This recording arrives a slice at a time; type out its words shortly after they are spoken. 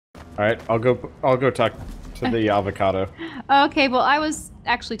Alright, I'll go talk to the avocado. Okay, well, I was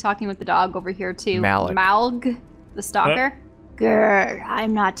actually talking with the dog over here, too. Malik. Malg, the stalker. Grr,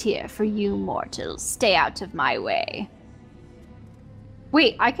 I'm not here for you mortals. Stay out of my way.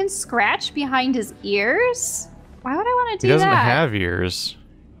 Wait, I can scratch behind his ears? Why would I want to do that? He doesn't have ears.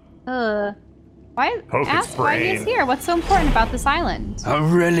 Why he's here? What's so important about this island? I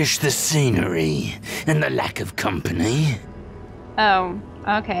relish the scenery and the lack of company. Oh,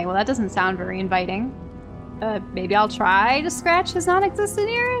 okay. Well, that doesn't sound very inviting. Maybe I'll try to scratch his non-existent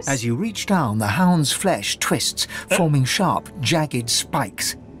ears? As you reach down, the hound's flesh twists, forming sharp, jagged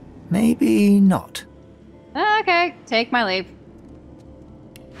spikes. Maybe not. Okay, take my leave.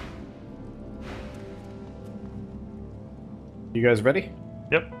 You guys ready?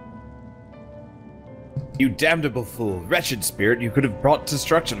 Yep. You damnable fool, wretched spirit, you could have brought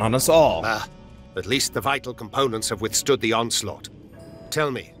destruction on us all. At least the vital components have withstood the onslaught.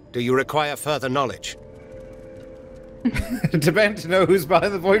 Tell me, do you require further knowledge? Demand to know who's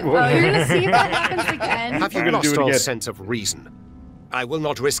behind the void warden. Oh, you're gonna see if that happens again? Have you lost all sense of reason? I will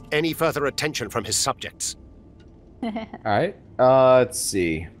not risk any further attention from his subjects. Alright, let's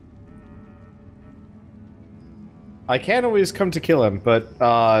see. I can't always come to kill him, but,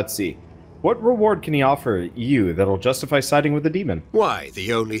 let's see. What reward can he offer you that'll justify siding with the demon? Why,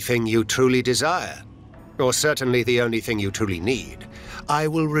 the only thing you truly desire. Or certainly the only thing you truly need. I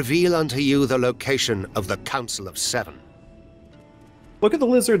will reveal unto you the location of the Council of Seven. Look at the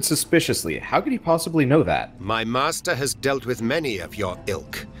lizard suspiciously. How could he possibly know that? My master has dealt with many of your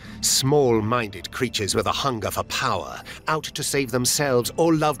ilk. Small-minded creatures with a hunger for power, out to save themselves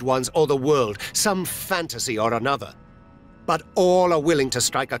or loved ones or the world, some fantasy or another. But all are willing to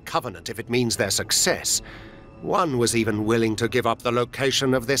strike a covenant if it means their success. One was even willing to give up the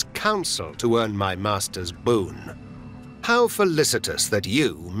location of this council to earn my master's boon. How felicitous that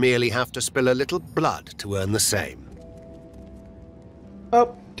you merely have to spill a little blood to earn the same.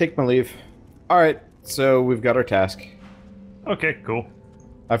 Oh, take my leave. Alright, so we've got our task. Okay, cool.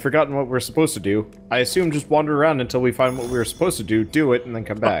 I've forgotten what we're supposed to do. I assume just wander around until we find what we were supposed to do it, and then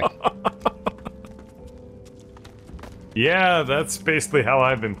come back. Yeah, that's basically how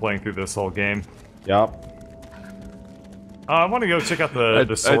I've been playing through this whole game. Yup. I want to go check out the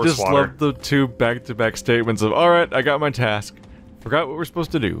source water. I just love the two back-to-back statements of, alright, I got my task. Forgot what we're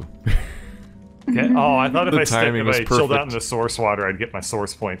supposed to do. Okay. Oh, I thought if I chilled out in perfect. the source water, I'd get my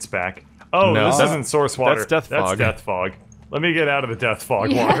source points back. Oh, No, this isn't source water. that's death fog. That's death fog. Let me get out of the death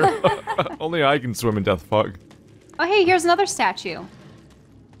fog water. Only I can swim in death fog. Oh, hey, here's another statue.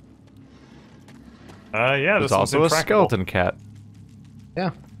 Yeah, There's this one's also a intractable. skeleton cat.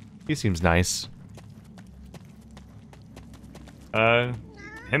 Yeah. He seems nice.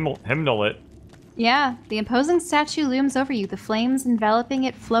 Hymnal it. Yeah, the imposing statue looms over you. The flames enveloping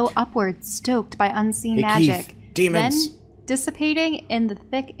it flow upwards, stoked by unseen Hey, magic. Keith, demons. Then, dissipating in the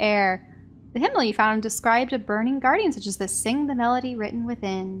thick air. The hymnal you found described a burning guardian such as this. Sing the melody written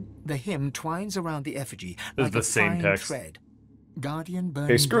within. The hymn twines around the effigy This is like the a same fine text. thread. Guardian burning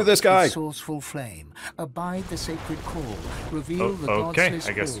Hey, screw bright this guy. with sourceful flame. Abide the sacred call. Reveal the Okay, godless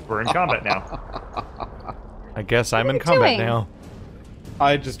I guess all. we're in combat now. I guess I'm What are in you combat doing? now.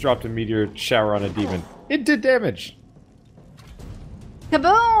 I just dropped a meteor shower on a demon. It did damage.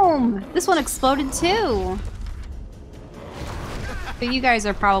 Kaboom! This one exploded too. But you guys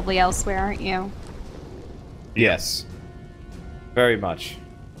are probably elsewhere, aren't you? Yes. Very much.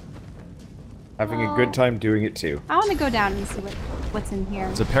 Having a good time doing it too. I want to go down and see what's in here.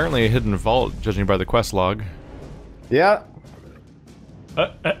 It's apparently a hidden vault, judging by the quest log. Yeah.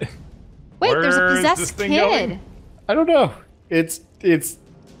 Wait, there's a Where is possessed this thing kid. going? I don't know. It's It's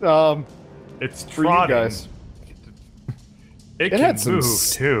for you trotting. guys. It It can had some move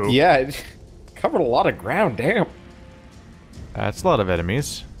too. Yeah, it covered a lot of ground. Damn. That's a lot of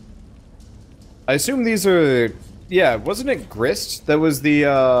enemies. I assume these are. Yeah, wasn't it Grist that was the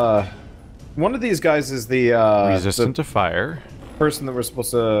one of these guys is the Resistant to fire. person that we're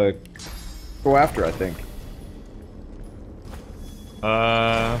supposed to go after, I think.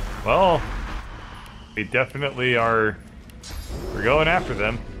 Well, we definitely are. We're going after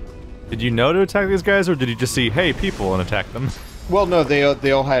them. Did you know to attack these guys, or did you just see, hey, people, and attack them? Well, no,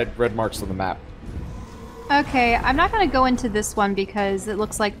 they all had red marks on the map. Okay, I'm not gonna go into this one because it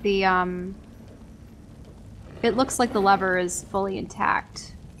looks like the lever is fully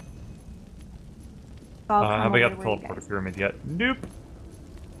intact. So I'll come Have I over got the where you teleporter guys- pyramid yet? Nope.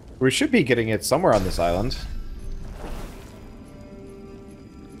 We should be getting it somewhere on this island.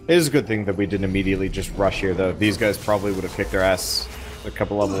 It is a good thing that we didn't immediately just rush here, though. These guys probably would have kicked our ass a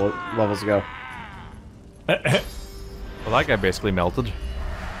couple levels ago. Well, that guy basically melted.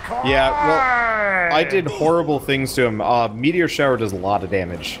 Yeah, well, I did horrible things to him. Meteor shower does a lot of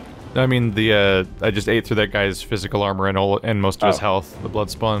damage. I mean, I just ate through that guy's physical armor and most of his health, the blood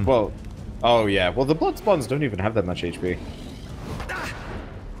spawn. Well, oh yeah, well the blood spawns don't even have that much HP.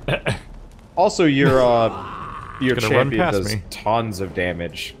 Also, your champion does tons of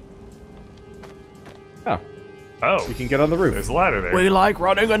damage. Oh, we can get on the roof. There's a ladder there. We like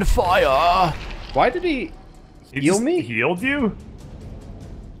running on fire. Why did he heal me? Healed you?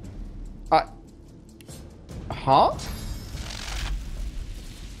 Huh?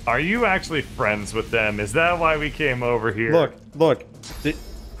 Are you actually friends with them? Is that why we came over here? Look.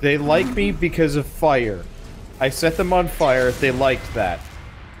 They like me because of fire. I set them on fire. They liked that.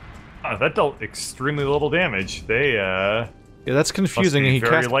 Oh, that dealt extremely little damage. They, Yeah, that's confusing. He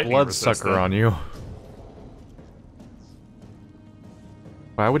cast Bloodsucker on you.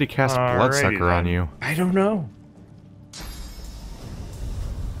 Why would he cast Bloodsucker on you? I don't know.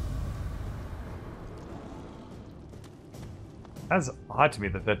 That's odd to me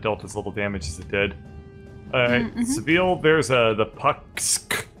that dealt as little damage as it did. Alright, Seville, there's the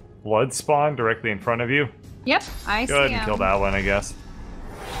Pucksk blood spawn directly in front of you. Yep, I see Go ahead and kill that one, I guess.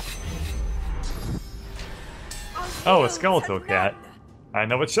 Oh, a skeletal cat. I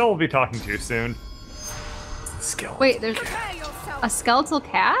know what Shell will be talking to soon. Skeletal. Wait, there's a skeletal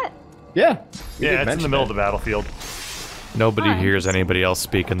cat? Yeah. Yeah, it's in the middle of the battlefield. Nobody hears anybody else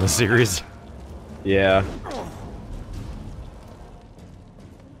speak in the series. Yeah.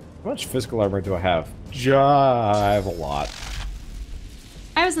 How much physical armor do I have? I have a lot.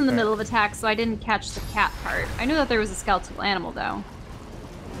 I was in the middle of attack, so I didn't catch the cat part. I knew that there was a skeletal animal, though.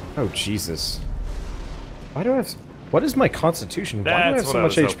 Oh, Jesus. Why do I have... What is my constitution? Why do I have so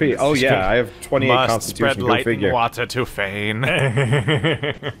much hoping HP? this Oh is yeah, good. I have 28 Must constitution, spread go light figure. and water to Fane.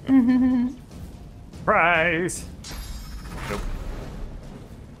 Prize! Nope.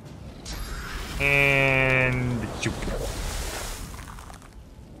 And...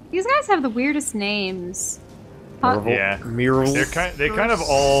 These guys have the weirdest names. Yeah. Murals. They kind of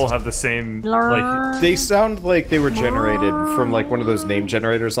all have the same, like... They sound like they were generated from like one of those name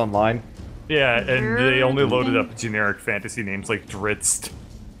generators online. Yeah, and they only loaded up generic fantasy names like Dritzt.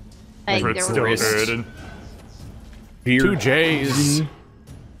 Like Dritzt. Two J's.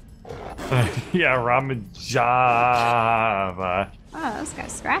 Yeah, Ramajava. Oh, this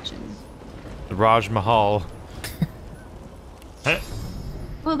guy's scratching. The Raj Mahal.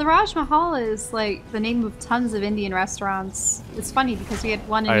 Well, the Raj Mahal is like the name of tons of Indian restaurants. It's funny because we had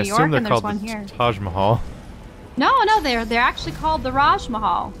one in New York and there's one here. Taj Mahal. No, they're actually called the Raj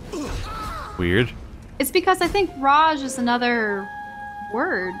Mahal. Weird. It's because I think Raj is another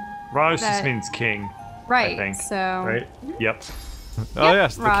word. Raj just means king. Right. I think. So. Right. Yep. Oh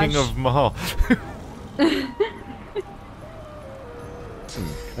yes, the Raj. king of Mahal. Can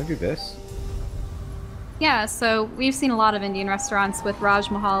I do this? Yeah, so we've seen a lot of Indian restaurants with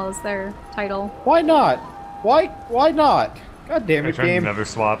Raj Mahal as their title. Why not? Why not? God damn it, game. Nether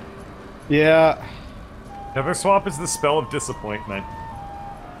swap. Yeah. Nether swap is the spell of disappointment.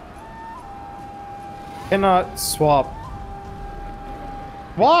 Cannot swap.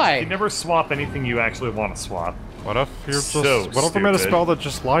 Why? You never swap anything you actually want to swap. What if you're just... So what if I made a stupid. spell that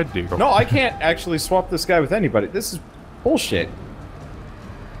just lied to you? No, I can't actually swap this guy with anybody. This is bullshit.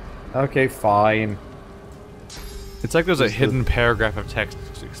 Okay, fine. It's like there's a hidden paragraph of text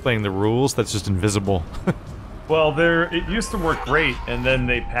explaining the rules that's just invisible. Well, it used to work great, and then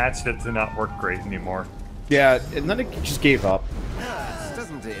they patched it to not work great anymore. Yeah, and then it just gave up.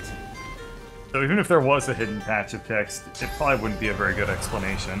 Doesn't it? So even if there was a hidden patch of text, it probably wouldn't be a very good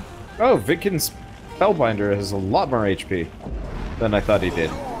explanation. Oh, Vitkin's Spellbinder has a lot more HP than I thought he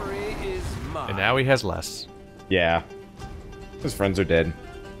did. And now he has less. Yeah. His friends are dead.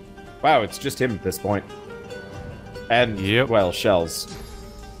 Wow, it's just him at this point. And, well, Shells.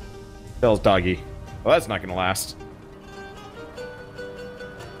 Shells doggy. Well, that's not gonna last.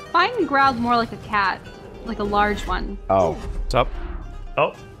 Mine growled more like a cat, like a large one. Oh. What's up?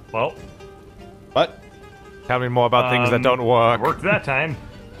 Oh, well. What? Tell me more about things that don't work. Worked that time.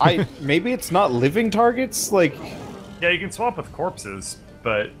 Maybe it's not living targets? Like... Yeah, you can swap with corpses,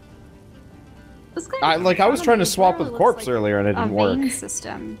 but... I was trying to swap with corpse earlier and it didn't work. Vein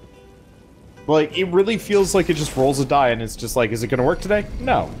system. Like, it really feels like it just rolls a die and it's just like, is it gonna work today?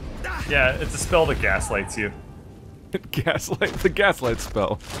 No. Yeah, it's a spell that gaslights you. The gaslight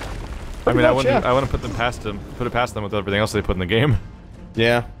spell. Pretty I much, wouldn't put it past them with everything else they put in the game.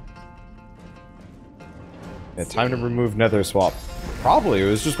 Yeah. Yeah, time to remove Nether Swap. Probably, it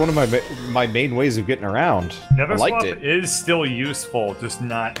was just one of my main ways of getting around. Nether I liked swap it. is still useful, just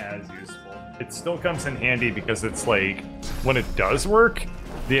not as useful. It still comes in handy because it's like, when it does work,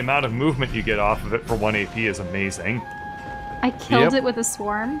 the amount of movement you get off of it for 1 AP is amazing. I killed it with a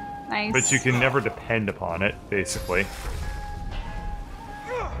swarm. Nice. But you can never depend upon it, basically.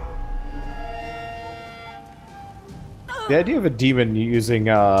 The idea of a demon using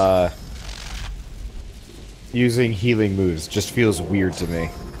healing moves just feels weird to me.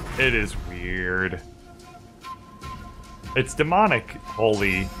 It is weird. It's demonic,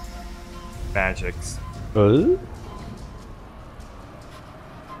 holy magics. The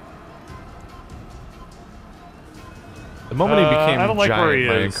moment he became I don't like where he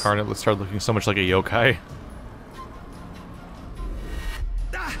giant, my is. incarnate started looking so much like a yokai.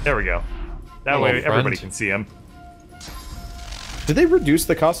 There we go. That Hello, way friend. everybody can see him. Did they reduce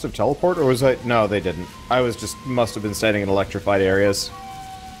the cost of teleport, or was I... No, they didn't. I must have been standing in electrified areas.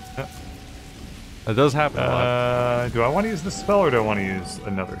 That does happen a lot. Do I want to use this spell, or do I want to use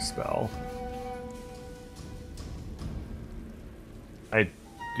another spell? I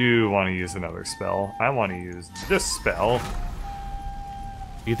do want to use another spell. I want to use this spell.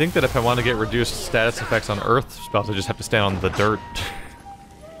 You think that if I want to get reduced status effects on Earth spells, I just have to stand on the dirt?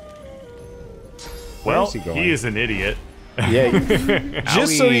 Well, is he going? he is an idiot. Yeah,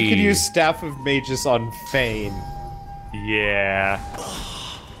 just so you could Owie. use Staff of Magus on Fane. Yeah.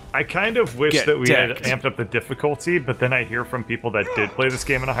 I kind of wish Get that we had decked. amped up the difficulty, but then I hear from people that did play this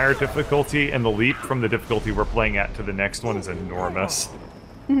game in a higher difficulty, and the leap from the difficulty we're playing at to the next one is enormous.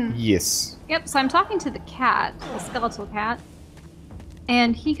 Yes. Yep, so I'm talking to the cat, the skeletal cat,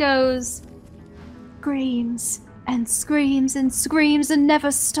 and he goes, screams and screams and screams and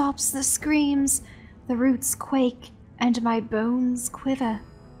never stops the screams. The roots quake and my bones quiver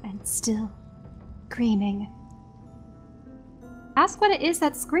and still screaming. Ask what it is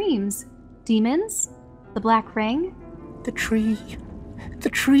that screams. Demons? The Black Ring? The tree. The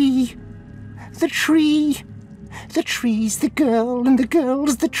tree. The tree. The tree's the girl, and the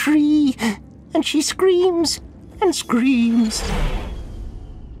girl's the tree. And she screams and screams.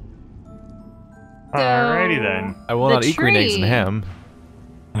 Alrighty then. I will The not eat grenades in tree. him.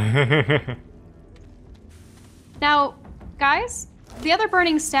 Now, guys, the other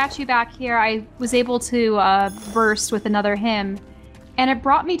burning statue back here, I was able to burst with another hymn, and it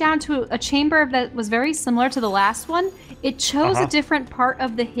brought me down to a chamber that was very similar to the last one. It chose a different part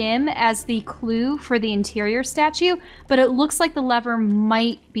of the hymn as the clue for the interior statue, but it looks like the lever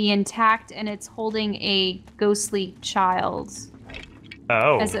might be intact, and it's holding a ghostly child,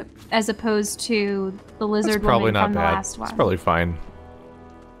 Oh. as opposed to the lizard It's probably woman not from the bad. last one. It's probably fine.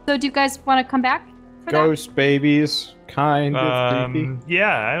 So, do you guys want to come back for that? Ghost babies. Kind of creepy.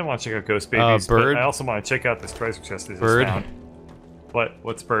 Yeah, I don't want to check out Ghost Babies, Bird? but I also want to check out this treasure chest that Bird? is found.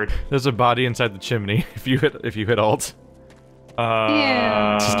 What's Bird? There's a body inside the chimney. If you hit alt,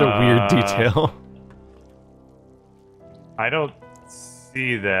 Yeah. it's just a weird detail. I don't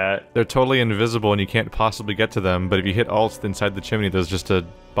see that. They're totally invisible and you can't possibly get to them. But if you hit alt inside the chimney, there's just a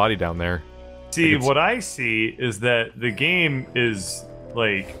body down there. See, it's- what I see is that the game is,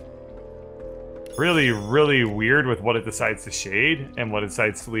 like, really, really weird with what it decides to shade and what it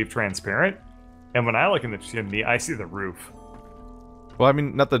decides to leave transparent. And when I look in the chimney, I see the roof. Well, I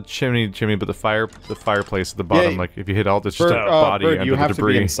mean, not the chimney, but the fireplace at the bottom. Yeah, like if you hit alt, it's just Bird, a body Bird, under you the have to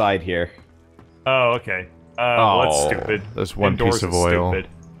debris. be inside here. Oh, okay. Well, that's Oh, stupid. there's one Indoors piece of is oil. stupid.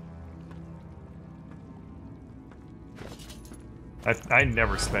 I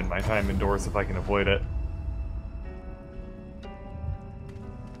never spend my time indoors if I can avoid it.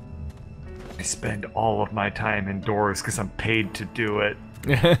 I spend all of my time indoors because I'm paid to do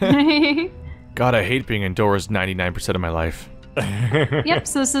it. God, I hate being indoors 99% of my life. Yep,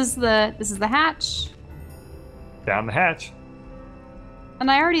 so this is the hatch. Down the hatch. And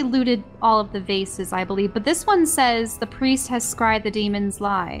I already looted all of the vases, I believe, but this one says the priest has scryed the demon's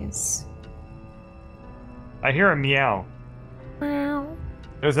lies. I hear a meow.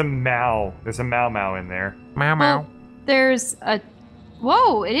 There's a meow. There's a meow in there. Meow Well, there's a...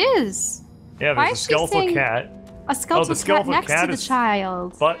 Whoa, it is! Yeah, Why there's a is she skeletal saying- cat. A skeletal, skeletal cat next cat to the is-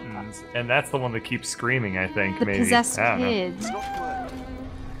 child. Buttons, and that's the one that keeps screaming, I think, The maybe. possessed I don't know. kid. It's not working.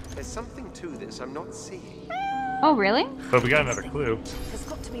 There's something to this I'm not seeing. Oh, really? But we got another clue. There's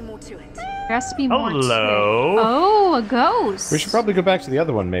got to be more to it. There has to be more to it. Hello. Oh, a ghost. We should probably go back to the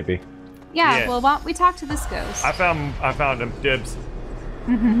other one, maybe. Yeah, Yeah. well, why don't we talk to this ghost? I found him. Dibs.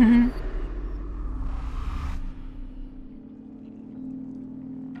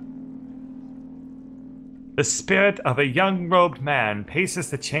 The spirit of a young robed man paces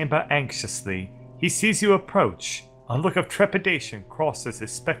the chamber anxiously. He sees you approach. A look of trepidation crosses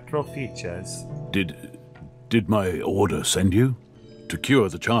his spectral features. Did my order send you? To cure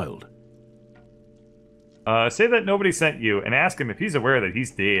the child? Say that nobody sent you, and ask him if he's aware that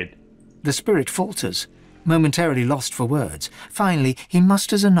he's dead. The spirit falters, momentarily lost for words. Finally, he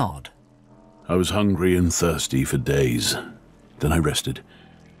musters a nod. I was hungry and thirsty for days. Then I rested.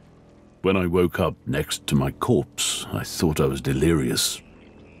 When I woke up next to my corpse, I thought I was delirious.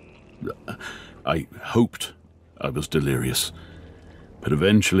 I hoped I was delirious. But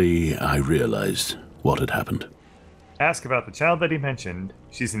eventually, I realized what had happened. Ask about the child that he mentioned.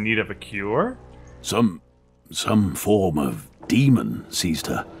 She's in need of a cure? Some form of demon seized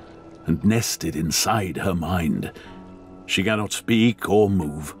her and nested inside her mind. She cannot speak or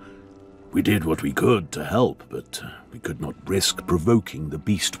move. We did what we could to help, but we could not risk provoking the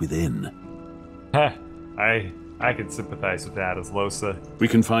beast within. Heh, I can sympathize with that as Losa. We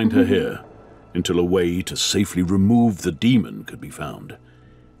can find her here, until a way to safely remove the demon could be found.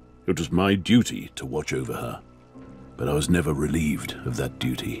 It was my duty to watch over her, but I was never relieved of that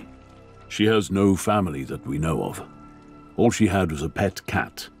duty. She has no family that we know of. All she had was a pet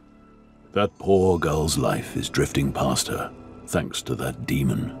cat. That poor girl's life is drifting past her, thanks to that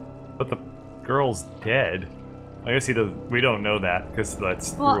demon. But the girl's dead. I guess we don't know that, because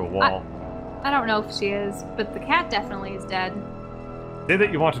that's through a wall. I don't know if she is, but the cat definitely is dead. Say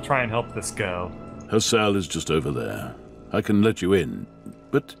that you want to try and help this girl. Her cell is just over there. I can let you in,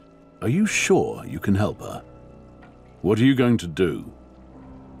 but are you sure you can help her? What are you going to do?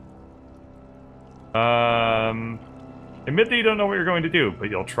 Admit that you don't know what you're going to do,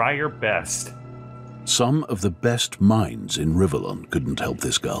 but you'll try your best. Some of the best minds in Riverlon couldn't help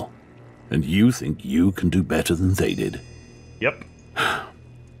this girl. And you think you can do better than they did? Yep.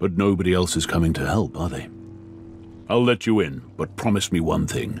 But nobody else is coming to help, are they? I'll let you in, but promise me one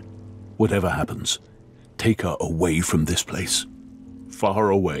thing. Whatever happens, take her away from this place. Far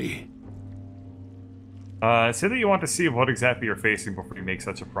away. Say that you want to see what exactly you're facing before you make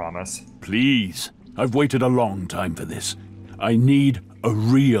such a promise. Please. I've waited a long time for this. I need a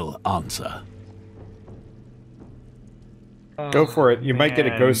real answer. Go for it. You might get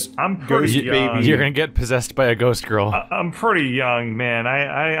a ghost baby. You're gonna get possessed by a ghost girl. I'm pretty young, man.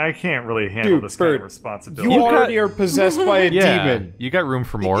 I can't really handle this kind of responsibility. You already are possessed by a demon. You got room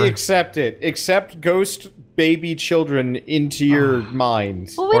for more. Accept it. Accept ghost baby children into your mind.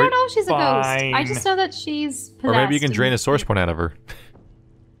 Well, we don't know if she's a ghost. I just know that she's possessed. Or maybe you can drain a source point out of her.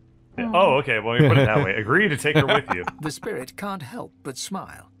 Oh, okay. Well, you put it that way. Agree to take her with you. The spirit can't help but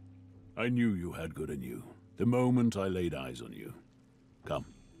smile. I knew you had good in you. The moment I laid eyes on you. Come,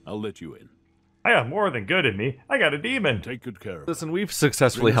 I'll let you in. I got more than good in me. I got a demon. Take good care of her. Listen, we've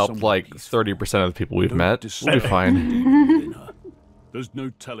successfully helped like 30% of the people we've met. We'll be fine. There's no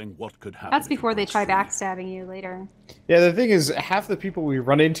telling what could happen. That's before they try backstabbing you later. Yeah, the thing is, half the people we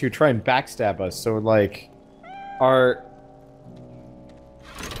run into try and backstab us, so like, our...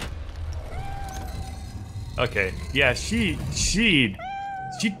 Okay, yeah, she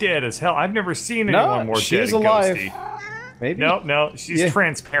dead as hell. I've never seen anyone more dead and alive. ghosty. Maybe. No, she's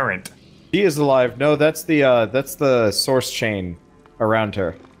transparent. She is alive. No, that's the source chain around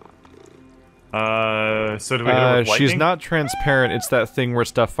her. So do we hit her with lightning? She's not transparent. It's that thing where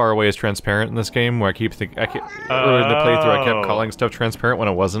stuff far away is transparent in this game, where I keep thinking, in the playthrough I kept calling stuff transparent when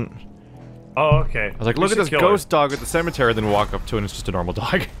it wasn't. Oh, okay. I was like, look at this ghost dog at the cemetery, then walk up to it and it's just a normal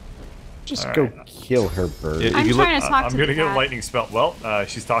dog. Just go kill her bird. I'm trying to talk to the cat. I'm gonna get a lightning spell. Well,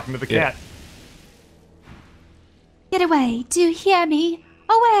 she's talking to the cat. Get away. Do you hear me?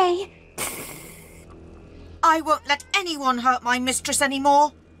 Away. I won't let anyone hurt my mistress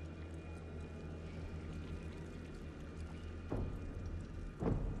anymore.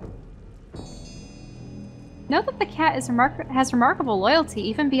 Know that the cat is has remarkable loyalty,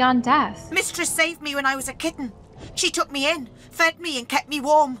 even beyond death. Mistress saved me when I was a kitten. She took me in, fed me, and kept me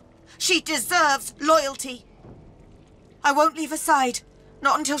warm. She deserves loyalty. I won't leave her side,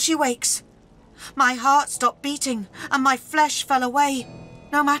 not until she wakes. My heart stopped beating, and my flesh fell away.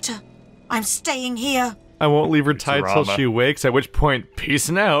 No matter, I'm staying here. I won't leave her tied till she wakes, at which point,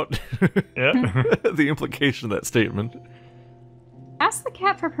 peacing out. Yeah. The implication of that statement. Ask the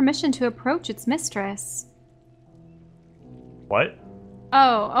cat for permission to approach its mistress. What?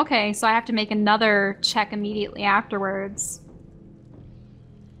 Oh, okay, so I have to make another check immediately afterwards.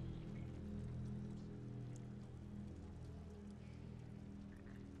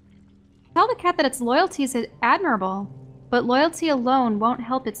 Tell the cat that its loyalty is admirable, but loyalty alone won't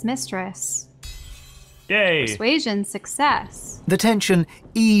help its mistress. Yay! Persuasion success. The tension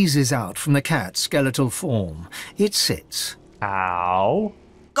eases out from the cat's skeletal form. It sits. Ow.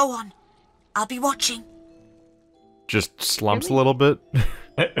 Go on. I'll be watching. Just slumps a little bit,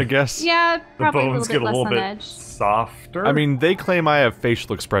 I guess. Yeah, the probably bones a get little a bit little less on bit edge. softer. I mean, they claim I have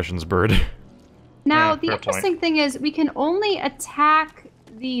facial expressions, bird. Now, Yeah, the fair interesting thing is we can only attack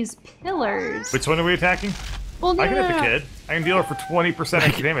these pillars. Which one are we attacking? Well, no, I can no, hit the no. kid. I can deal her for 20%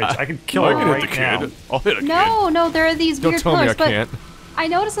 extra damage. I can kill her right now. I'll hit a kid. No, there are these Don't weird tell me pillars, I but can't. I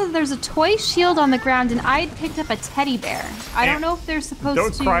noticed that there's a toy shield on the ground, and I picked up a teddy bear. I don't know if they're supposed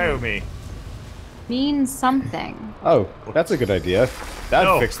Don't to cryo me. mean something. Oh, that's a good idea. That'd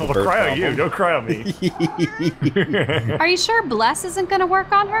No, fix the I'll bird cryo problem. you. Don't cryo me. Are you sure Bless isn't going to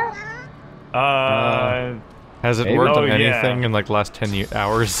work on her? Has it Maybe. worked on Oh, yeah. anything in like the last 10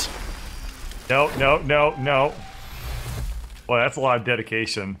 hours? No. Well, that's a lot of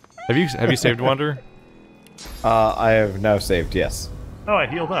dedication. Have you saved Wander? I have now saved, yes. Oh, I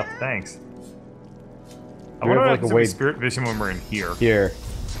healed up. Thanks. I We wonder have, what like, a happens way- with spirit vision when we're in here. Here.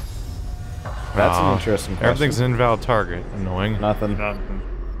 That's an interesting question. Everything's an invalid target. Annoying. Nothing. Nothing.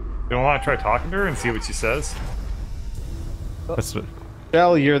 You don't want to try talking to her and see what she says? That's what,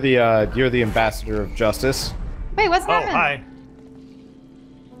 Shell, you're the ambassador of justice. Wait, what's Oh, happening? hi.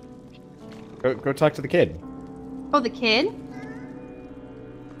 Go talk to the kid. Oh, the kid?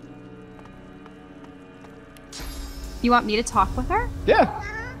 You want me to talk with her? Yeah.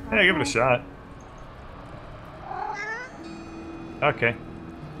 Yeah, give it a shot. Okay.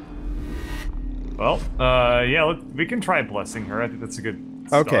 Well, yeah, we can try blessing her. I think that's a good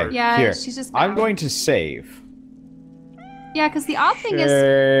start. Okay. Yeah, here. she's just I'm bound. going to save. Yeah, because the odd thing is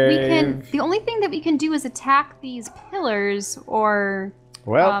the only thing that we can do is attack these pillars or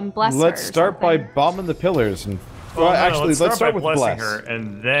Well, bless her let's or start by something. bombing the pillars and. Well, Well, no, actually, let's start by with blessing bless. her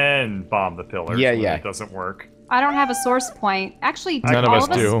and then bomb the pillars. Yeah, when yeah. It doesn't work. I don't have a source point. Actually, none of all us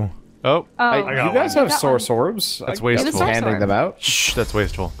do. Oh, Oh, You got guys one. have Got source one. orbs. That's I'm wasteful. just handing them out. shh, that's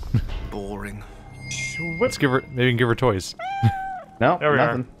wasteful. Boring. Let's give her. Maybe we can give her toys. No, There we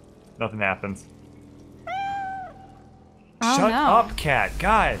nothing. are. Nothing happens. Oh, Shut no. up, cat.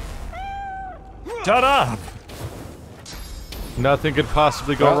 God. Shut up. Nothing could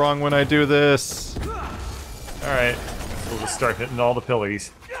possibly go Well- wrong when I do this. All right. We'll just start hitting all the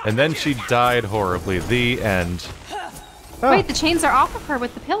pillars. And then she died horribly. The end. Wait, the chains are off of her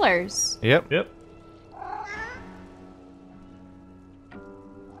with the pillars. Yep. Yep.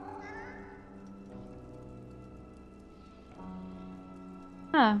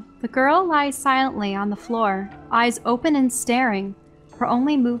 Huh. The girl lies silently on the floor, eyes open and staring. Her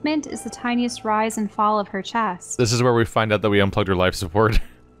only movement is the tiniest rise and fall of her chest. This is where we find out that we unplugged her life support.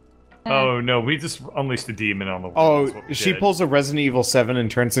 Oh no, we just unleashed a demon on the world. Oh, That's what we she did. pulls a Resident Evil 7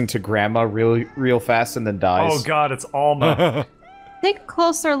 and turns into Grandma real fast and then dies. Oh god, it's Alma. Take a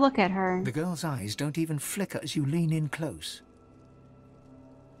closer look at her. The girl's eyes don't even flicker as you lean in close.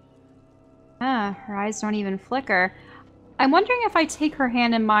 Her eyes don't even flicker. I'm wondering if I take her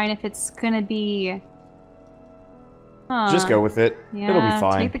hand in mine, if it's gonna be... Just go with it. Yeah, It'll be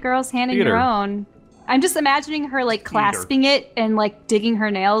fine. take the girl's hand in Eat your her. own. I'm just imagining her, like, clasping it and, like, digging her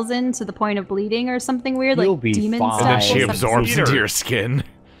nails in to the point of bleeding or something weird, You'll like be demon fine. stuff. And then she or something. absorbs Eat her. into your skin.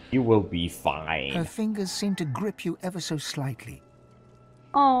 You will be Her fine. fingers seem to grip you ever so slightly.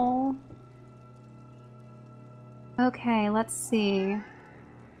 Oh. Okay, let's see.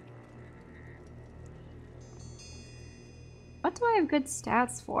 What do I have good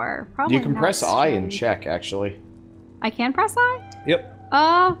stats for? Probably You can not press I and strength. check, actually. I can press I? Yep.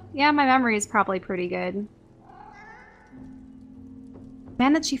 Oh, yeah, my memory is probably pretty good.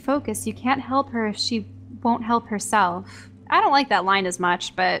 Man that she focused, you can't help her if she won't help herself. I don't like that line as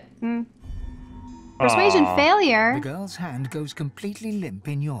much, but... Persuasion Aw. failure? The girl's hand goes completely limp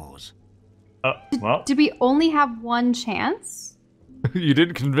in yours. Well, Did we only have one chance? You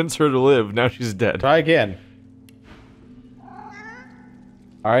didn't convince her to live. Now she's dead. Try again.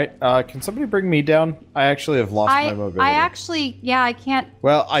 Alright, can somebody bring me down? I actually have lost my mobility. I actually, yeah, I can't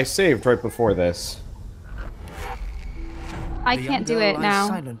Well, I saved right before this. I The can't do young it girl now. lies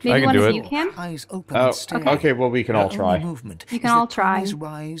silently I Maybe can one do of it. you can? Eyes open Oh, and staring. okay, well, we can all Her try. only movement You can is all the try. tiniest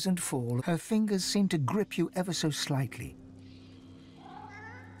rise and fall. Her fingers seem to grip you ever so slightly.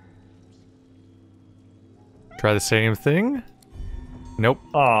 Try the same thing? Nope.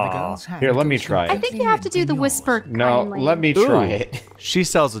 The aw. girl's hand Here, let me goes try it. I think you have to do the whisper No, kindly. let me try Ooh. it. She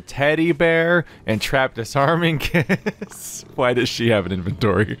sells a teddy bear and trap disarming kiss. Why does she have an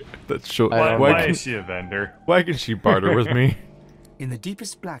inventory? That's short. I don't Why know. is she a vendor? Why can she barter with me? In the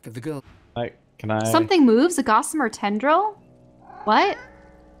deepest black of the girl. Can I? Something moves, a gossamer tendril? What?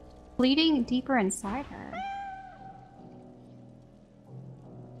 Bleeding deeper inside her.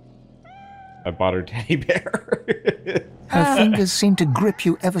 I bought her teddy bear. Her fingers seem to grip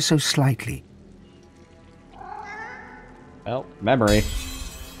you ever so slightly. Well, memory.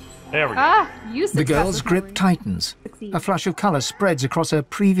 There we go. Ah, you The girl's grip tightens. A flush of color spreads across her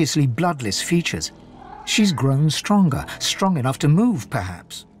previously bloodless features. She's grown stronger, strong enough to move,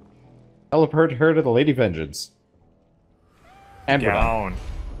 perhaps. Teleport her to the Lady Vengeance. And we're Down.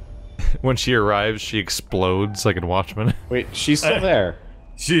 When she arrives, she explodes like in Watchmen. Wait, she's still there.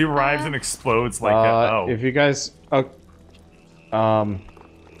 She arrives and explodes like oh. If you guys... There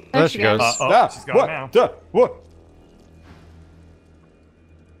she goes. She's gone now. What?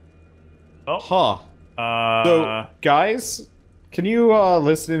 Oh. Huh. So, guys, can you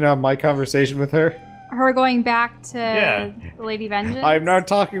listen in on my conversation with her? Her going back to Lady Vengeance? I'm not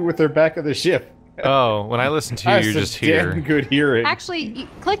talking with her back of the ship. Oh, when I listen to you, you just hear. Damn good hearing. Actually, you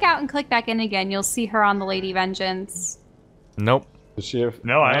click out and click back in again. You'll see her on the Lady Vengeance. Nope. The ship.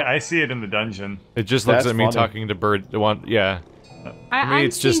 No, I see it in the dungeon. It just looks at me funny. talking to Bird. Yeah. I'm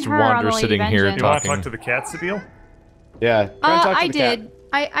it's just seeing her on Wander the Lady sitting here Vengeance. You want to talking. talk to the cat, Sabine? Yeah. Try and talk to I the did. cat.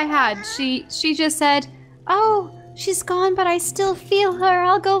 I had. She just said, "Oh, she's gone, but I still feel her.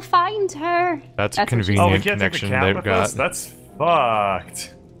 I'll go find her." That's a Oh, we convenient can't take the connection cat they've with got. us? That's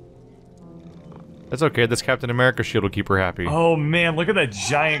fucked. That's okay. This Captain America shield will keep her happy. Oh man, look at that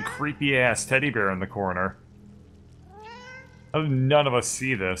giant creepy ass teddy bear in the corner. How did none of us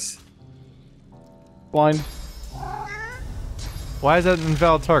see this? Blind. Why is that an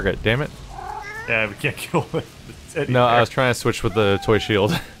invalid target? Damn it. Yeah, we can't kill the teddy No, bear. I was trying to switch with the toy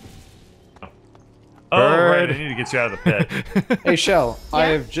shield. Oh, right, Bird. I need to get you out of the pit. Hey, Shell, I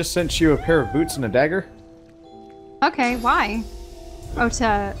have just sent you a pair of boots and a dagger. Okay, why? Oh,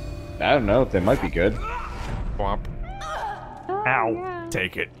 to... I don't know, they might be good. Womp. Oh, Ow. yeah.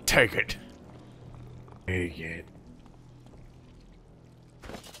 Take it. Take it. Take it.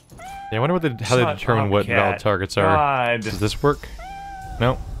 Yeah, I wonder what how they Shut determine up, what cat. valid targets are. God. Does this work?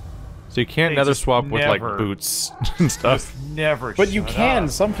 No. So you can't They nether just swap with like never- boots and stuff. Just never. But you shut can up.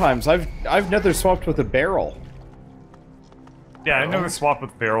 sometimes. I've nether swapped with a barrel. Yeah, I never swap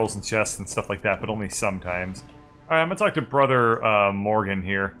with barrels and chests and stuff like that, but only sometimes. Alright, I'm gonna talk to Brother Morgan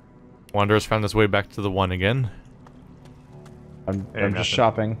here. Wanderer's found his way back to the one again. I'm nothing. just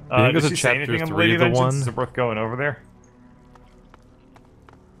shopping. Do you think Did there's she a say chapter anything on the 3 Lady of the Vengeance? one? Is it worth going over there?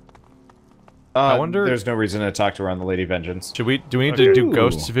 I wonder- There's no reason to talk to her on the Lady Vengeance. Do we need to do Ooh.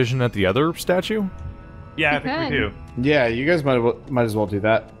 Ghost Division at the other statue? Yeah, I You think we could. do. Yeah, you guys might as well do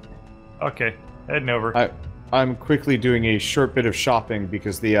that. Okay, heading over. I'm quickly doing a short bit of shopping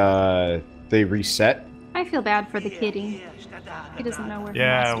because they reset. I feel bad for the kitty. He doesn't know where he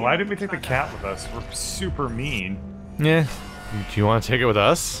Yeah, wants to why go. did we take the cat with us? We're super mean. Yeah. Do you want to take it with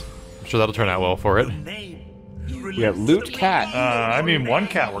us? I'm sure that'll turn out well for it. We have loot cat. I mean, one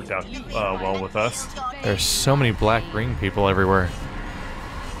cat worked out well with us. There's so many black ring people everywhere.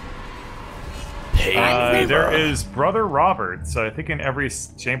 There is Brother Robert, so I think in every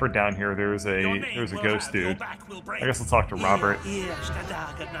chamber down here there's a ghost dude. I guess we'll talk to Robert.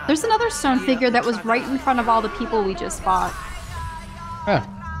 There's another stone figure that was right in front of all the people we just fought. Huh.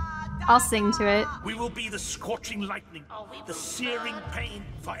 I'll sing to it. We will be the scorching lightning, the searing pain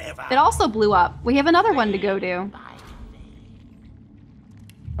forever. It also blew up. We have another one to go to.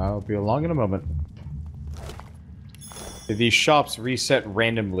 I'll be along in a moment. These shops reset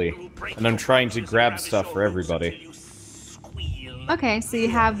randomly, and I'm trying to grab stuff for everybody. Okay, so you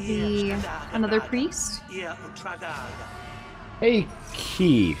have another priest. Hey,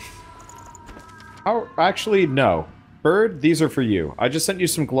 Keith. Actually, no. Bird, these are for you. I just sent you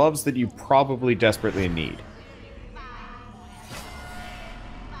some gloves that you probably desperately need.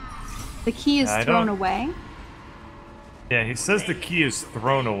 The key is thrown away. Yeah, he says the key is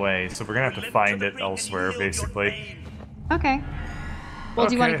thrown away, so we're gonna have to find it elsewhere, basically. Okay. Well,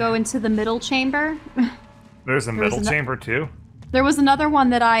 do you want to go into the middle chamber? There's a middle chamber too? There was another one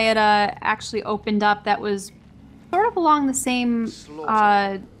that I had actually opened up that was sort of along the same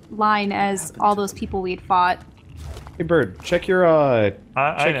line as all those people we'd fought. Hey, Bird, check your,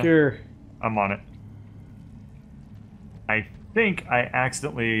 check your... I'm on it. I think I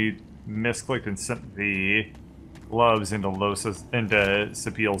accidentally misclicked and sent the gloves into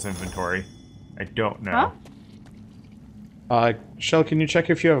Sapiel's inventory. I don't know. Huh? Shell, can you check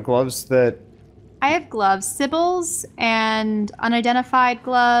if you have gloves that... I have gloves. Sybil's and unidentified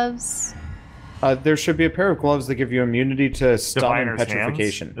gloves. There should be a pair of gloves that give you immunity to stun and Diviner's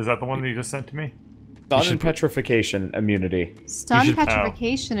petrification. Hands? Is that the one that you just sent to me? Stun and petrification immunity. Stun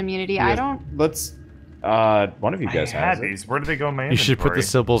petrification immunity. Yeah. I don't... Let's... one of you guys has it. these. Where do they go in my You inventory? should put the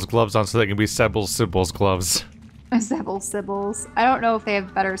Sybil's gloves on so they can be Sybil's gloves. Sybil's. I don't know if they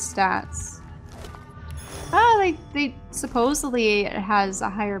have better stats. Oh, they supposedly it has a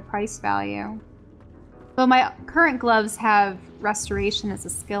higher price value. Well, my current gloves have restoration as a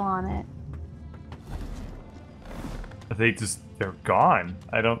skill on it. They're gone.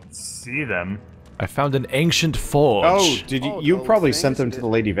 I don't see them. I found an ancient forge. Oh, did you? You probably sent them to the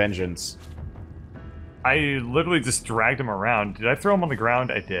Lady Vengeance. I literally just dragged them around. Did I throw them on the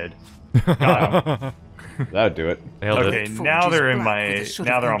ground? I did. Got them. That would do it. Okay, now they're in my.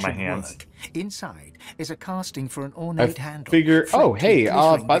 Now they're on my hands. Inside is a casting for an ornate handle. Figure. Oh, hey.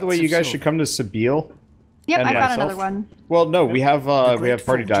 By the way, you guys should come to Sabile. Yep, I got myself. another one. Well, no, we have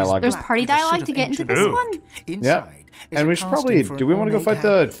party dialogue. There's party dialogue to get into this one. Yeah. And we should probably. Do we want to go fight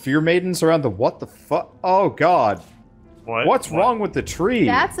the Fear Maidens around the what the fuck? Oh God. What's wrong with the tree?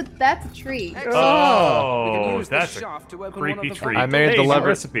 That's a tree. Oh, that's a creepy tree. I made the lever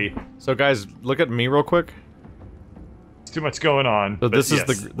recipe. So guys, look at me real quick. There's too much going on. So this is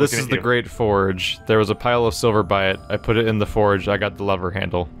the Great Forge. There was a pile of silver by it. I put it in the forge. I got the lever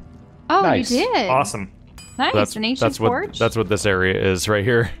handle. Oh, nice. You did. Awesome. Nice. An ancient forge. That's what this area is right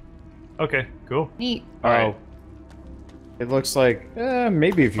here. Okay. Cool. Neat. All right. It looks like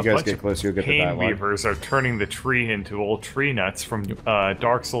maybe if you guys get close, you'll get the dialogue. Pain weavers are turning the tree into old tree nuts from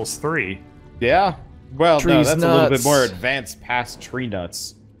Dark Souls 3. Yeah. Well, no, that's nuts. a little bit more advanced past tree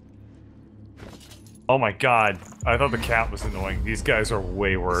nuts. Oh my God! I thought the cat was annoying. These guys are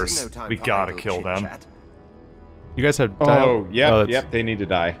way worse. We gotta kill them. You guys had. Oh, yep. They need to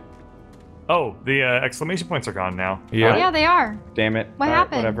die. Oh, the exclamation points are gone now. Yeah. Oh, yeah, they are. Damn it. What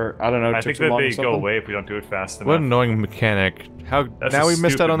happened? Whatever. I don't know. I think that they go away if we don't do it fast enough. What an annoying mechanic. Now we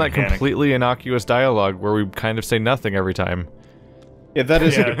missed out on that completely innocuous dialogue where we kind of say nothing every time. Yeah, that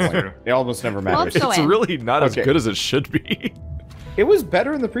is a good point. It almost never matters. It's really not as good as it should be. It was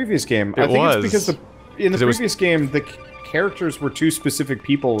better in the previous game. I think it's because in the previous game, the characters were two specific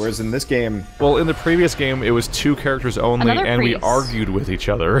people, whereas in this game... Well, in the previous game, it was two characters only, and we argued with each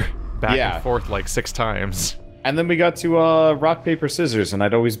other back and forth like 6 times. And then we got to rock, paper, scissors, and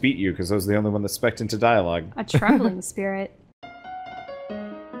I'd always beat you, because I was the only one that spec'd into dialogue. A trembling spirit.